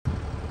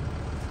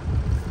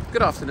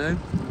Good afternoon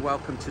and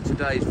welcome to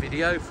today's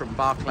video from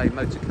Barclay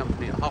Motor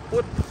Company at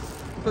Hopwood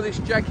for this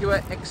Jaguar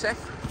XF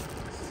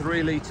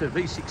 3-litre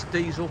V6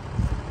 diesel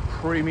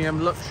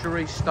premium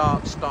luxury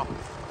start-stop.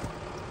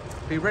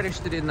 Be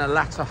registered in the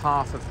latter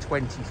half of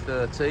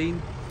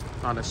 2013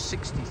 on a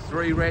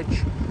 63 reg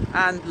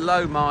and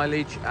low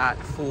mileage at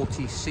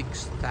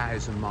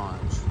 46,000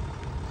 miles.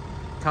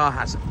 Car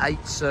has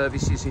 8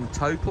 services in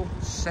total,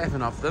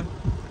 7 of them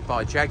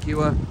by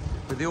Jaguar,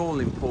 with the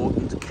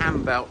all-important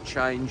cam belt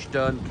change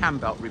done, cam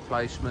belt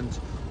replacement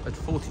at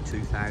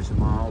 42,000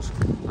 miles.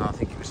 And I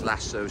think it was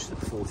last serviced at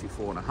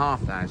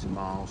 44,500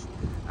 miles.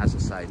 As I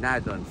say, now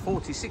done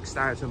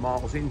 46,000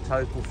 miles in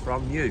total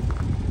from new.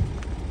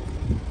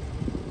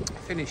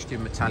 Finished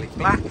in metallic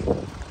black.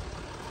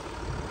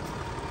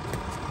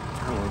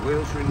 All the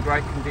wheels are in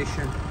great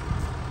condition.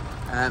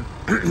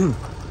 You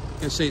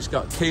can see it's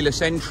got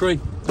keyless entry.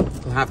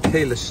 It'll have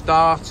keyless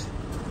start,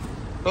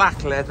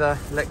 black leather,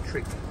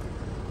 electric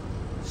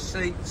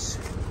seats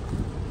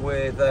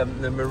with the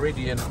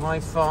Meridian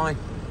Hi-Fi.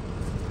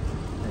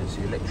 There's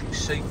the electric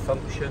seat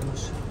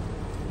functions.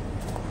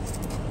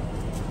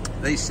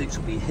 These seats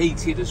will be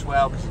heated as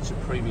well because it's a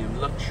premium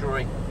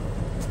luxury.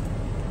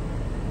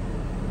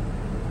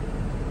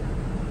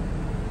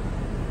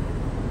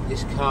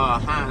 This car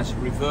has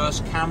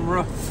reverse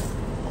camera,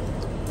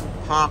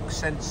 park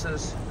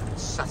sensors,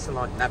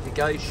 satellite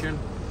navigation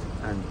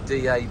and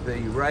DAB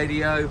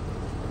radio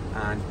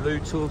and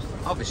Bluetooth,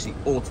 obviously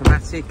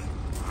automatic.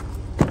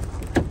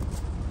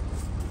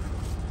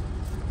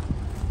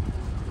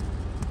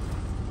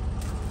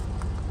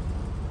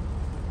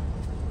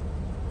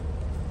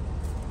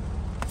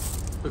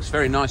 Looks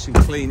very nice and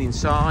clean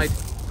inside. You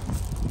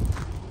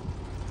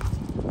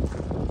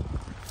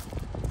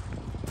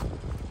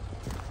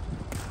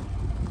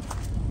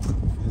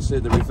can see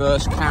the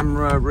reverse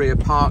camera, rear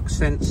park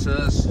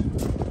sensors.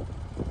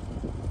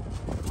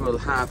 We'll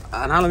have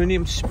an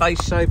aluminium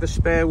space saver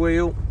spare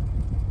wheel,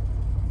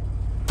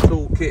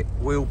 toolkit,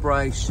 wheel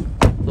brace,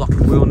 lock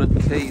and wheel nut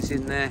keys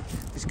in there.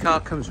 This car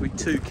comes with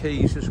 2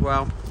 keys as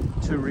well,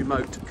 2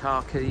 remote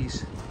car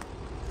keys.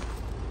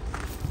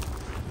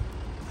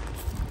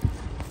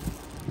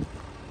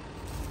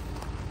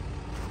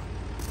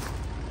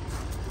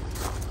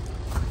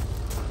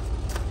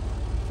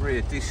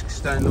 Rear discs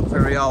don't look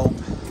very old.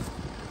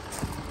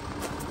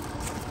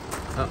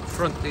 Up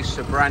front discs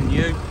are brand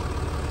new.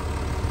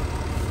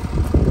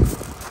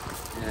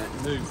 Yeah,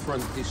 new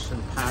front discs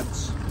and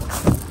pads.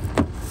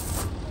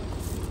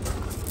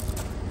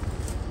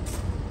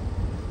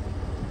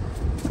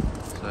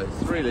 So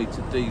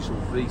 3-litre diesel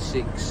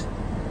V6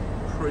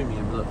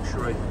 premium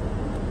luxury.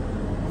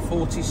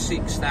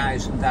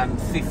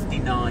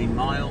 46,059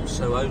 miles,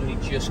 so only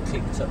just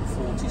clicked up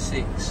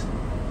 46.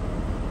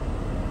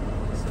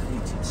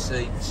 Heated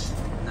seats,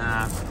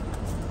 nav.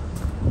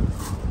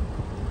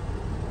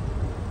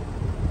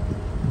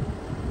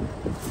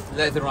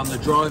 Leather on the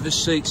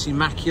driver's seats,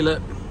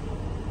 immaculate.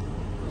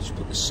 Just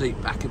put the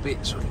seat back a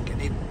bit so I can get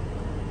in.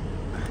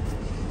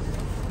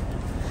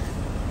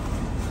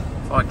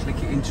 If I click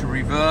it into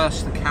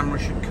reverse, the camera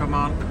should come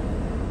on.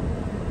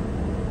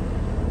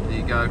 There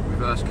you go,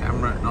 reverse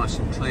camera, nice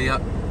and clear.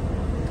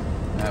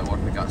 What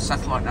have we got?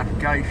 Satellite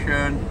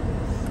navigation,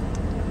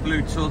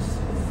 Bluetooth,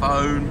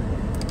 phone,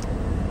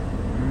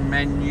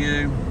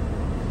 menu.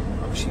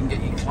 Obviously you can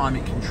get your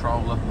climate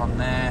control up on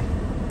there.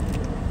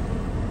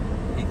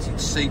 Heated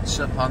seats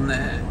up on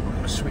there. I'm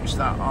going to switch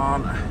that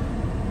on.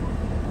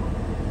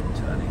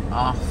 Turn it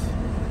off.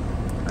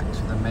 Back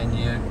to the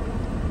menu.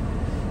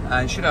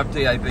 You should have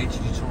DAB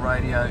digital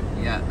radio.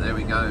 Yeah, there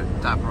we go.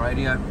 DAB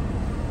radio.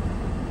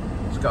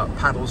 It's got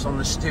paddles on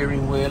the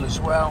steering wheel as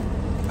well.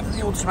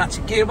 The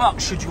automatic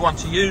gearbox, should you want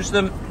to use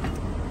them.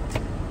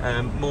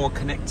 More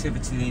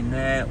connectivity in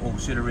there,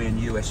 auxiliary and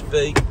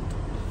USB.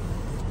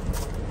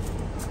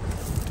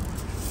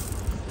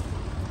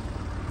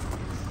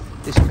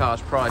 This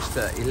car's priced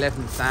at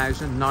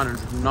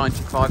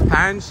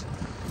 £11,995.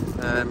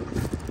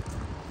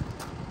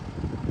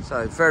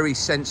 So very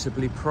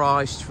sensibly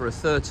priced for a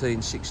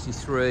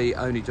 1363,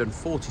 only done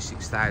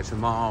 46,000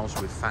 miles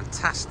with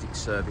fantastic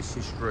service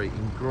history,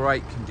 in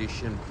great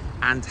condition,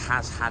 and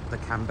has had the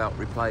cam belt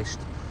replaced.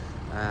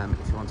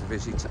 If you want to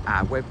visit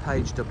our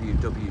webpage,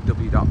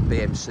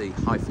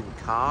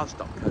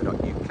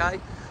 www.bmc-cars.co.uk,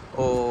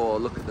 or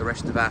look at the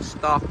rest of our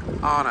stock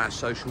on our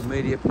social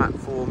media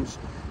platforms,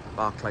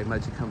 Barclay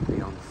Motor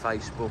Company on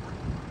Facebook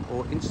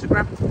or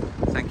Instagram.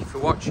 Thank you for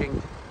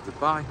watching.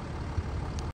 Goodbye.